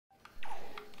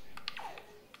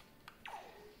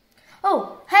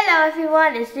Hello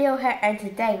everyone, it's Leo here, and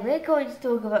today we're going to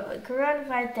talk about the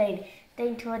coronavirus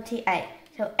day 28.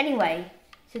 So anyway,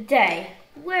 today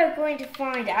we're going to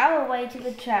find our way to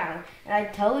the town. And I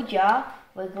told y'all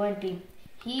we're back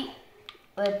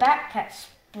at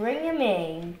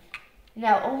Spring-A-Majig.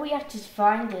 Now all we have to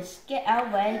find is get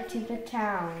our way to the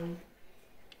town.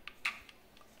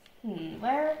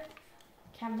 Where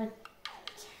can the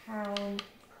town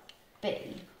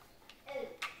be?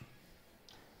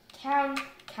 Town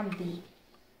can be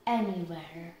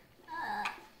anywhere.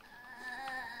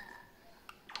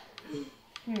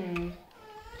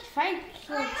 If I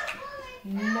can't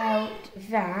melt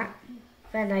that,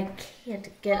 then I can't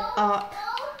get up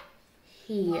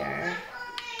here.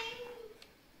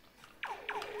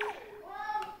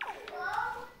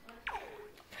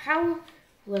 How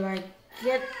will I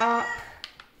get up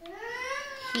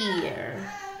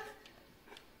here?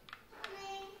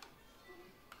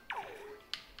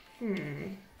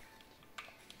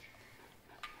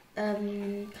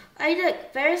 Look,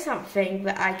 there's something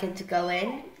that I can go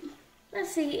in.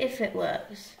 Let's see if it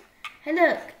works. Hey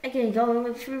look, I can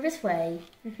go through this way.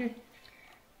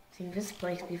 Seen this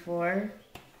place before.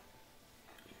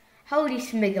 Holy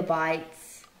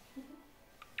smigabytes.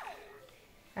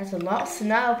 That's a lot of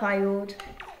snow piled.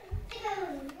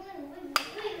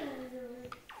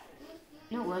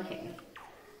 Not working.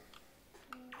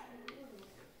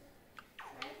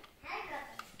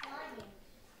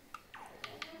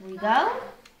 Here we go.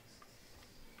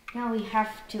 Now we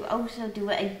have to also do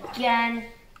it again.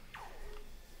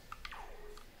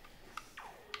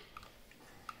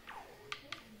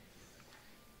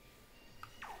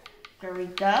 There we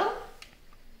go.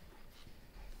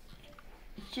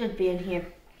 It should be in here.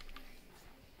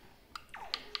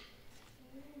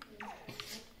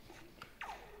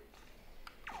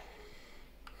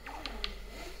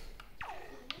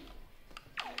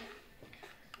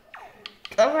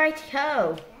 Alright,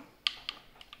 ho.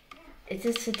 Is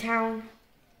this the town?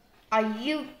 Are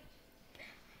you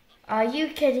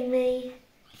kidding me?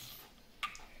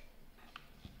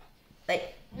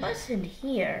 Wait, what's in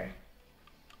here?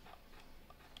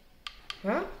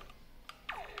 Huh?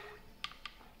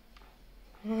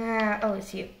 Oh,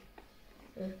 it's you.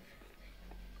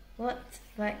 What's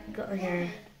that got here?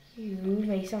 You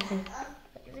made something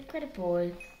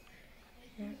incredible.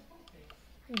 Yeah.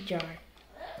 A jar.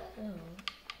 Oh.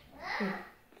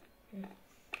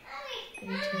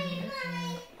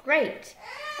 Great!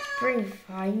 Spring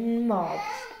fine mobs.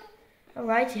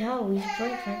 Alright, yeah, we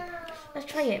spring fine. Let's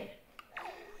try it.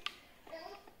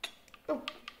 Oh.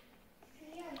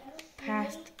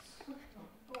 Passed.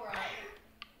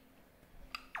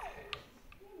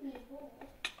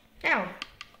 Now.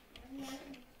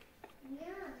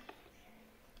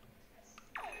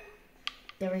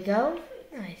 There we go.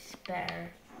 Nice,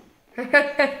 better.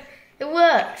 It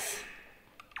works.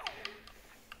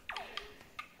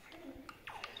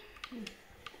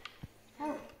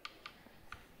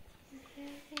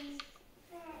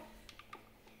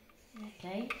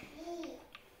 Okay.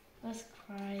 Let's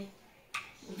cry.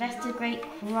 Investigate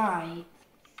cry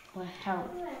for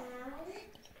help.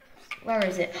 Where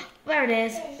is it? There it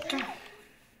is.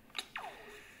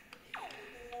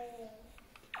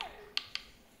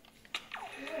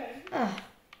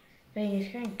 Being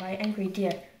screamed by an angry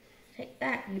deer. Take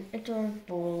that, you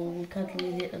adorable,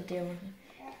 cuddly little deer.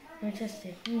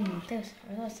 Fantastic. Those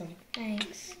are awesome.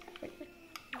 Thanks.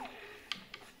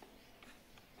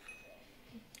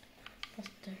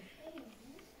 Buster.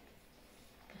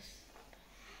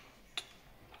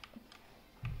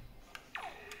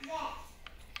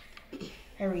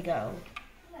 Here we go.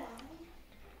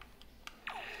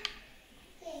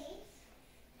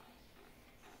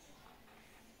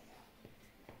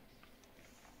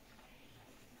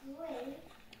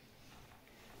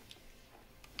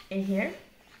 In here?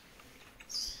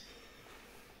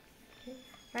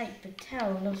 Right, the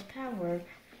town lost power.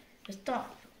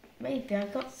 Stop. Maybe I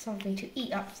got something to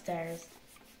eat upstairs.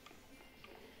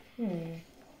 Nothing?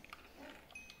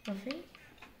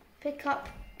 Pick up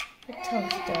the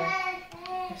toaster.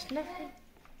 There's nothing.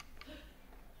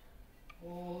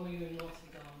 Oh, you lost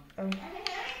it down.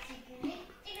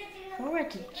 Where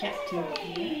to check to?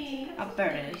 Up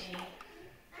there it is.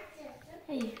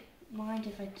 Hey, mind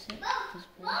if I check this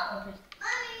place?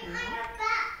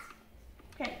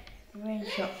 Okay, rain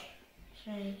shop.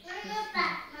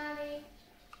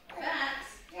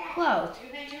 Closed.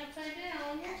 You're hanging upside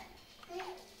down.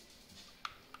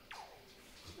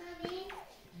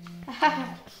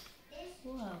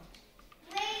 Whoa.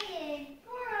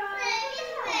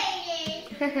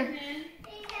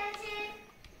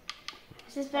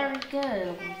 This is very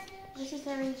good. This is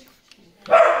very...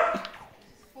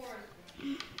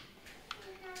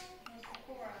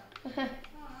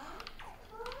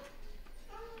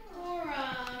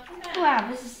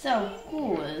 Wow, this is so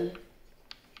cool.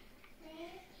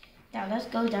 Now let's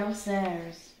go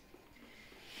downstairs.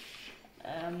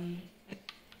 I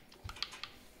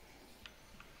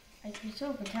can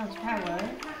still the town's power.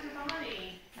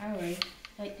 Alright,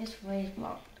 like this way is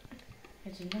blocked. I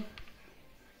don't know.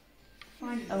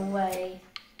 Find a way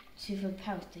to the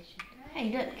power station.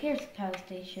 Hey, look, here's the power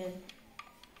station.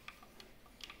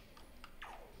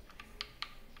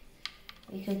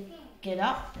 We could get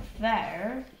up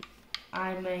there.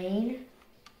 I mean,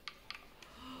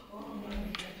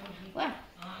 well,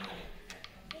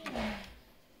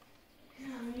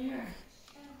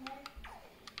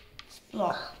 it's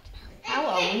blocked. How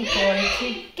are we going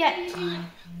to get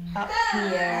up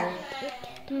here?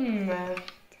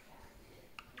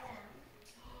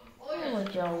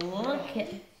 Would you look at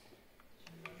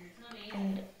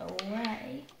and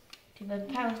away to the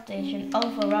power station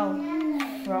overall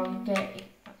from getting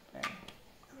up there?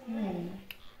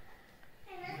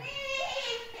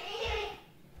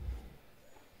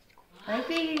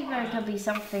 Maybe there could be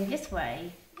something this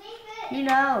way. Who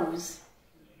knows?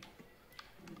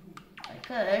 I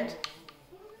could.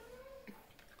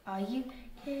 Are you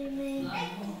kidding me?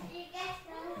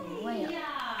 Way up.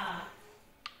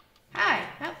 Hi,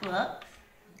 that looks.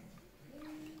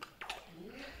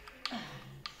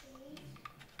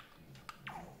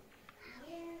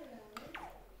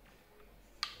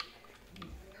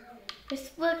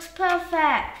 This looks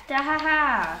perfect. Ha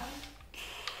ha.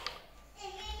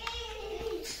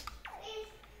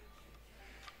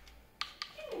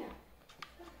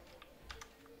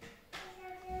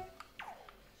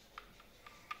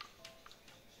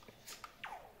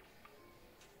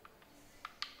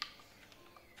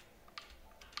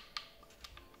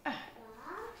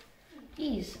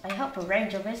 Geez, I hope the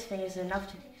range of this thing is enough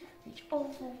to reach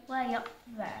all the way up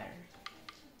there.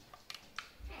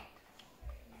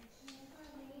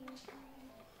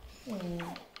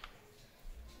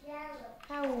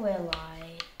 How will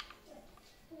I?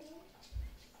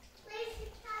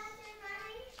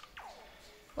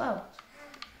 Well,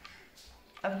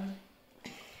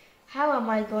 how am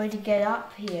I going to get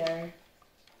up here?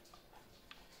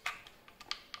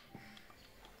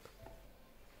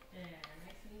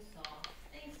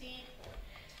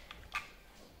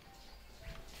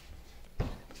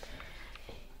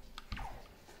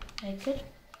 I could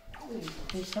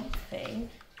do something.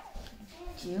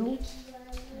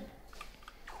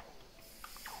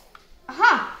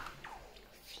 Aha!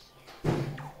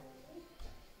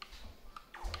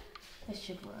 This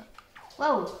should work.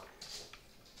 Whoa!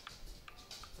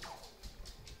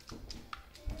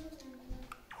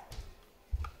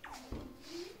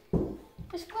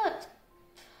 This worked.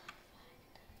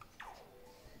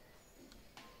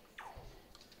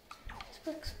 This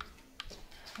looks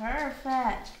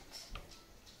perfect.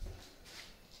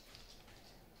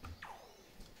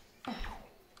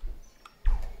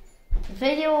 The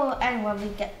video will end when we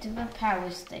get to the power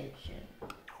station.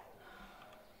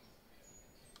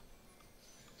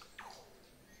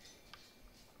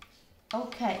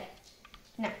 Okay,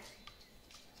 now.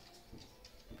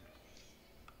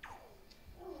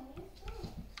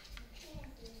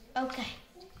 Okay.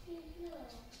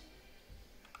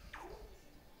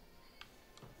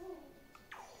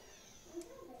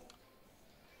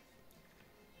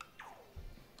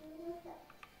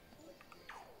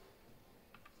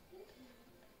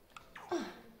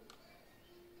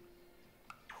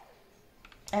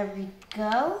 There we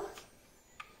go.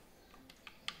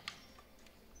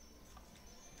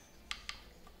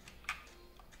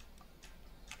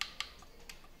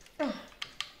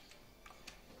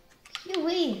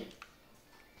 Phew-wee.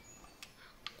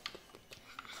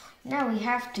 Now we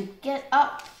have to get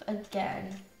up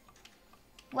again.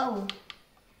 Whoa.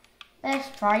 Let's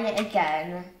try it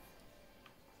again.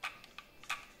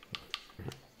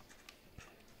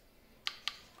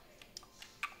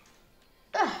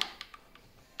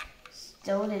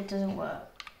 Still, it doesn't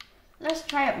work. Let's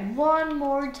try it one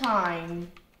more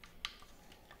time.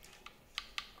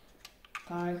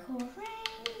 Parkour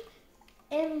ring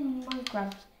in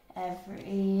Minecraft.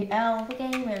 Every elf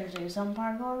game there's some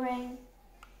parkour ring.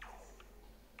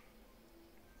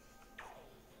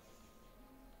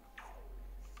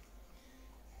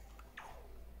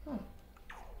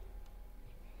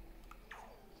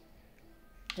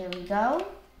 There we go.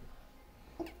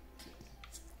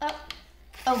 Up.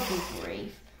 Oh, good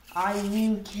grief. Are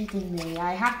you kidding me?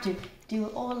 I have to do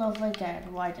it all over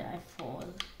again. Why did I fall?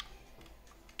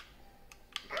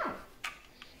 Ow.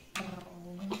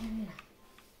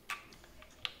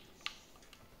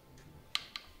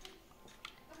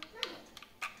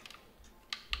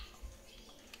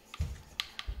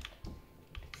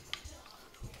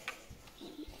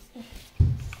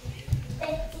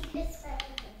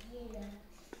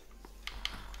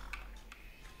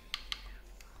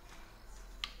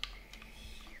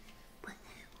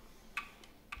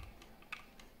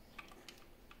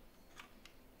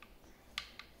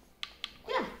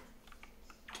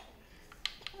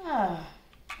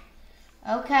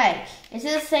 Okay, this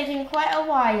is taking quite a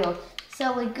while,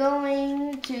 so we're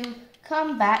going to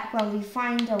come back when we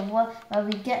find when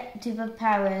we get to the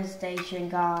power station,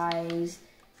 guys.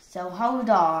 So hold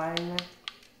on.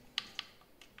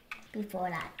 Before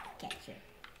that gets you.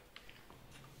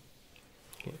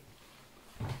 Okay.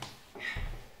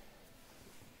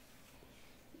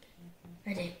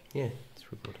 Ready? Yeah,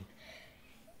 it's recording.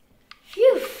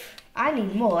 Phew! I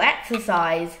need more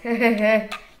exercise.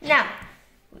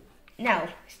 Now,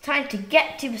 it's time to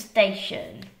get to the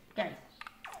station. Go.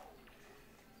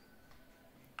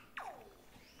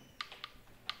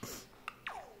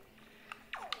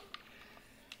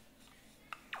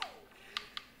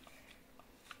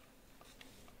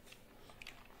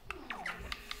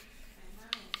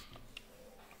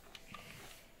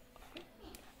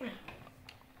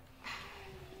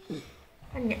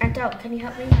 Adult, can you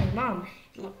help me? My mom.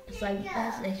 It's like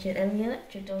the station and the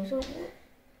electric doors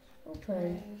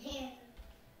open.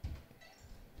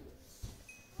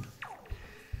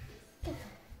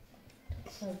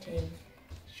 Floating.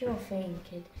 Sure thing,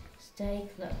 kid. Stay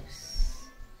close.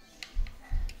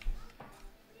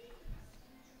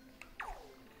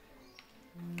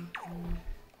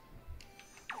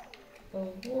 The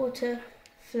water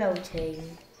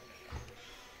floating.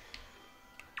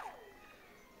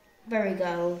 There we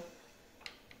go.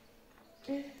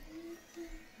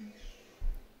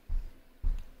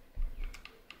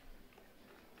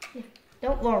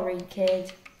 Don't worry,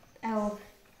 kid. I'll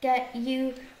get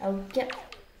you. I'll get.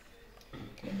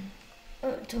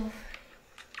 Oh,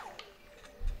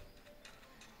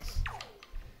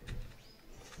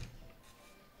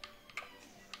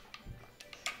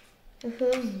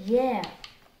 yeah.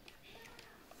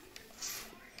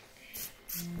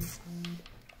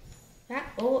 That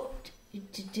ought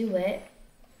to do it.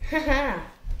 Haha.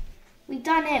 We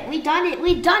done it. We done it.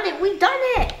 We done it. We done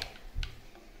it.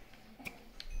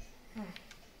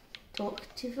 Talk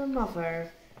to the mother.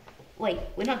 Wait,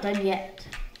 we're not done yet.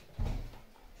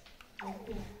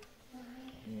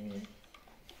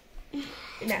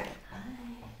 Now,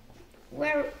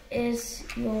 where is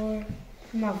your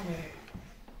mother?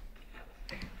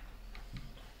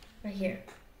 Right here.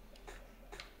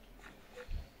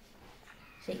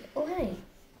 See, oh hey,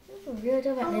 there's a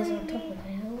weirdo that lives on top of the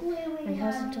hill. My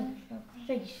house on top of the hill.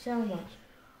 Thank you so much.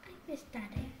 I miss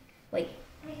Daddy. Wait.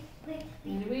 My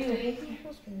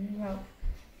husband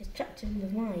is trapped in the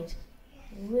mines.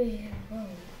 Whoa.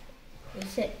 He's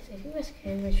 6. If you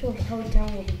rescue him, I'm sure the whole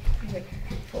town will be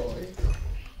grateful.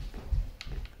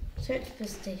 Search for the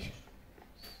station.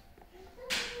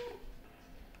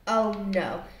 Oh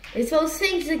no, it's those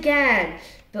things again.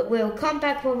 But we'll come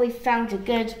back when we found a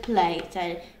good place.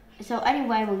 So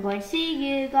anyway, we're going to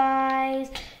see you guys.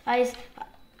 Guys.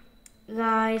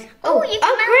 Oh,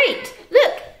 great!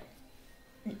 Look!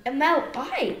 Melt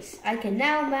ice. I can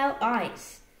now melt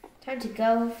ice. Time to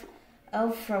go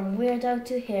from weirdo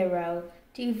to hero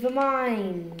to the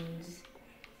mines.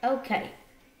 Okay.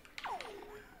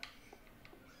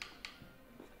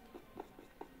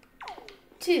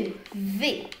 To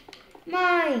the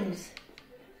mines.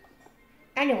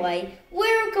 Anyway,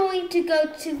 we're going to go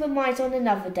to the mines on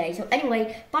another day. So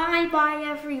anyway, bye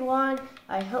everyone.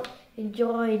 I hope you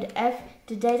enjoyed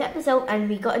today's episode, and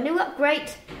we got a new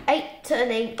upgrade,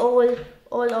 turning all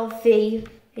of the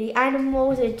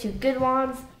animals into good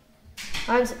ones.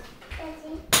 And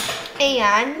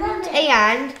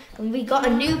we got a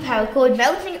new power called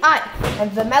melting ice,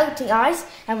 and the melting ice,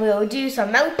 and we will do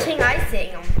some melting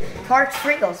icing on Part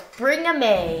 3 of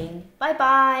Spring-A-Majig. Bye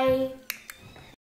bye.